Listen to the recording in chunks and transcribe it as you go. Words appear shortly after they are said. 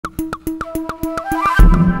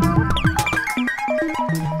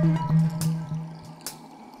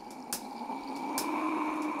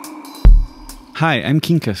Hi, I'm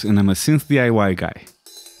Quincas and I'm a synth DIY guy.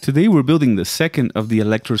 Today we're building the second of the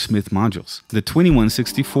Electro Smith modules, the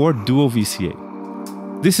 2164 Duo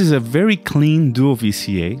VCA. This is a very clean Duo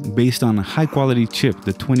VCA based on a high quality chip,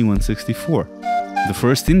 the 2164. The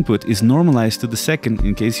first input is normalized to the second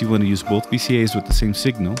in case you want to use both VCAs with the same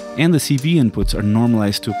signal, and the CV inputs are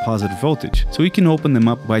normalized to a positive voltage, so you can open them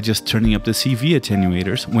up by just turning up the CV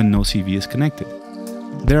attenuators when no CV is connected.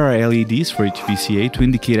 There are LEDs for each VCA to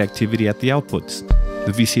indicate activity at the outputs.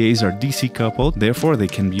 The VCAs are DC coupled, therefore they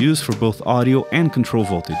can be used for both audio and control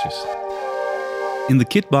voltages. In the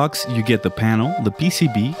kit box you get the panel, the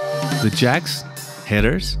PCB, the jacks,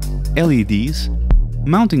 headers, LEDs,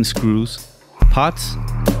 mounting screws, pots,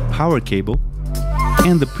 power cable,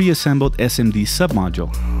 and the pre-assembled SMD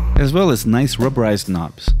submodule, as well as nice rubberized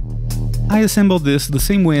knobs. I assembled this the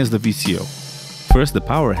same way as the VCO. First the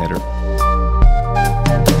power header,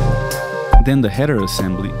 then the header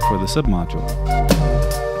assembly for the submodule.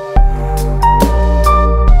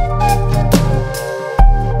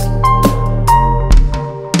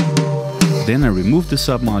 Then I removed the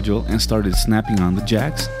submodule and started snapping on the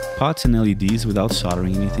jacks, pots and LEDs without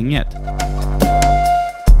soldering anything yet.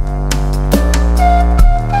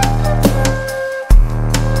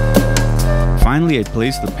 Finally I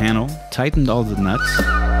placed the panel, tightened all the nuts,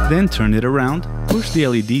 then turned it around, pushed the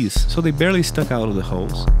LEDs so they barely stuck out of the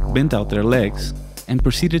holes, bent out their legs, and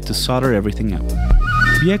proceeded to solder everything up.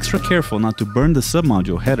 Be extra careful not to burn the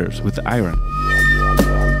submodule headers with the iron.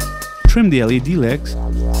 Trim the LED legs,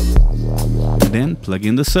 then plug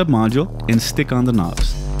in the submodule and stick on the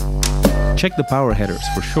knobs. Check the power headers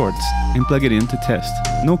for shorts and plug it in to test.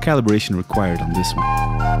 No calibration required on this one.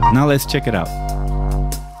 Now let's check it out.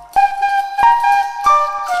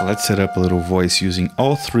 So let's set up a little voice using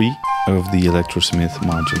all three of the Electro Smith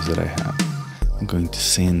modules that I have. I'm going to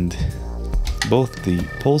send both the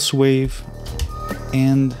pulse wave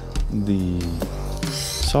and the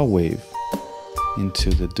saw wave into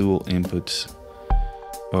the dual inputs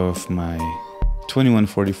of my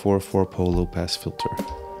 2144 4-pole low-pass filter,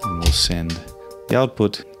 and we'll send the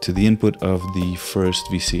output to the input of the first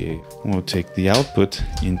VCA. And we'll take the output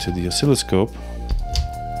into the oscilloscope,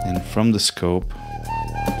 and from the scope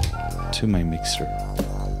to my mixer.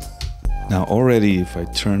 Now already if I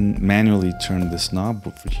manually turn this knob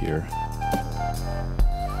over here,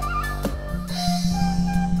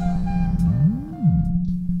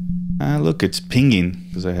 look, it's pinging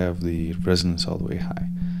because I have the resonance all the way high.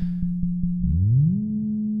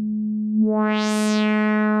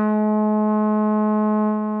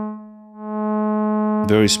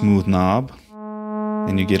 Very smooth knob,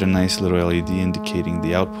 and you get a nice little LED indicating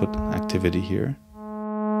the output activity here.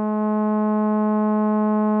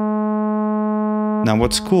 Now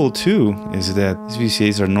what's cool too is that these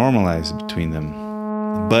VCAs are normalized between them,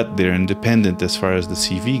 but they're independent as far as the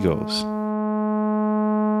CV goes.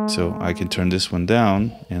 So I can turn this one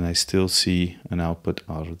down and I still see an output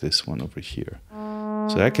out of this one over here.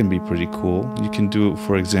 So that can be pretty cool. You can do,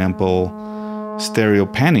 for example, stereo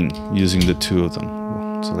panning using the two of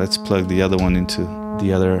them. So let's plug the other one into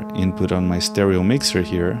the other input on my stereo mixer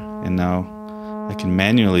here, and now I can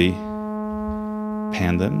manually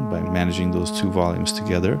pan them by managing those two volumes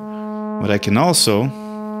together. But I can also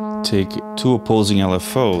take two opposing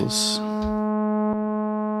LFOs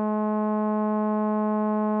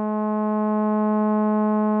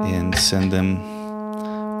and send them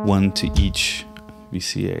one to each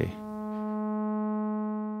VCA.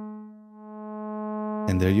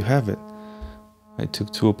 And there you have it. I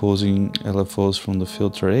took two opposing LFOs from the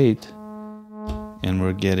filter 8 and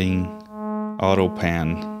we're getting auto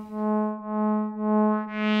pan.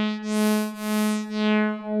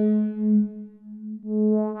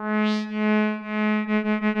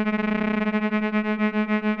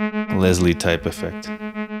 Leslie type effect.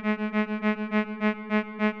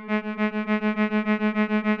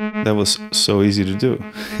 That was so easy to do.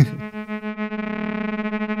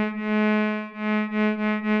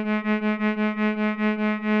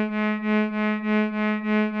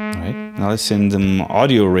 Alright, now let's send them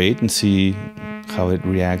audio rate and see how it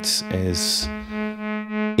reacts as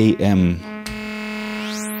AM.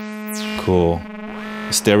 Cool.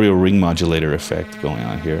 Stereo ring modulator effect going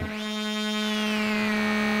on here.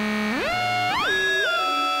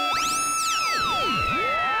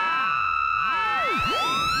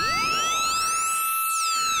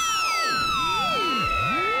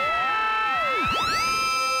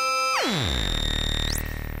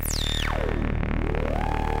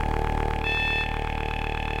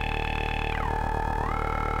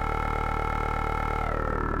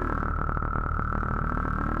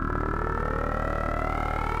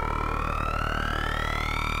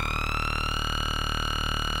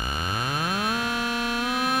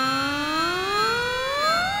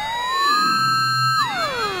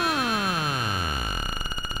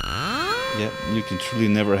 Yep, you can truly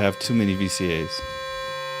never have too many VCAs.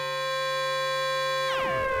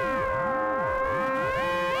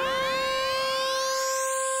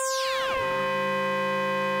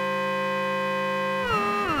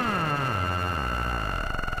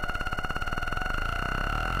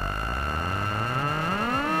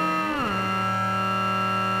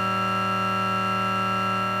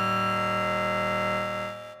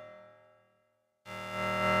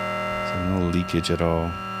 No leakage at all.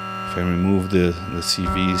 If I remove the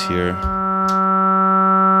CVs here,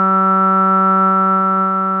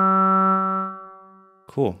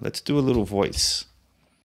 cool. Let's do a little voice.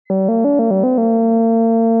 We'll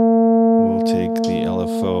take the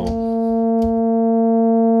LFO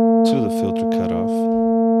to the filter cutoff.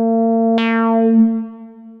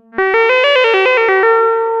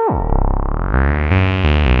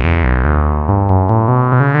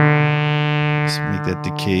 That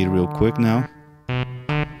decay real quick now.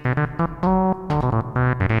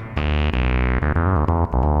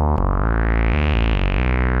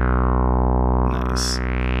 Nice.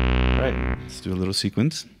 Right, let's do a little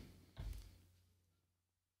sequence.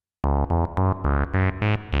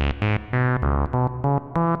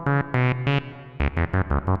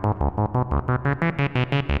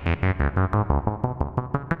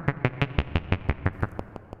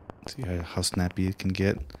 See how snappy it can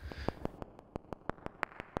get.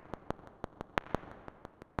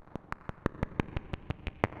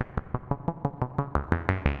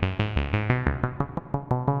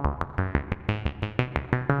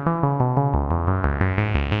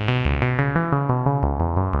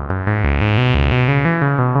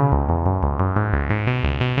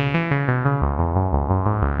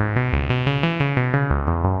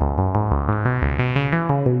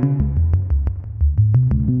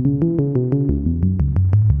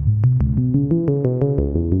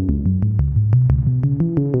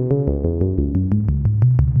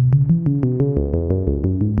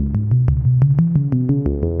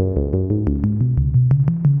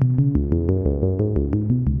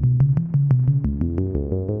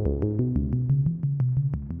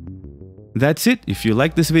 That's it. If you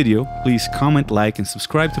like this video, please comment, like, and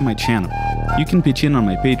subscribe to my channel. You can pitch in on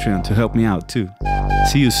my Patreon to help me out too.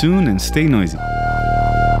 See you soon and stay noisy.